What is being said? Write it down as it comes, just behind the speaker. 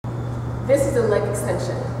This is a leg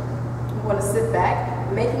extension. You want to sit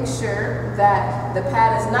back, making sure that the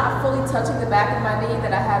pad is not fully touching the back of my knee,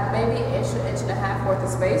 that I have maybe an inch and a half worth of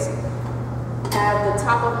space. Have the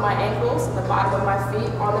top of my ankles and the bottom of my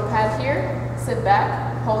feet on the pad here. Sit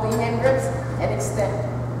back, hold the hand grips, and extend.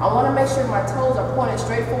 I want to make sure my toes are pointed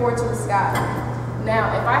straight forward to the sky.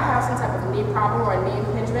 Now, if I have some type of knee problem or a knee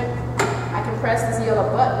impingement, I can press this yellow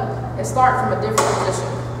button and start from a different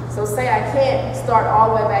position. So say I can't start all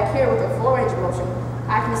the way back here with a full range of motion,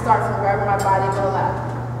 I can start from wherever my body will allow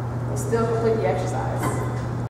and still complete the exercise.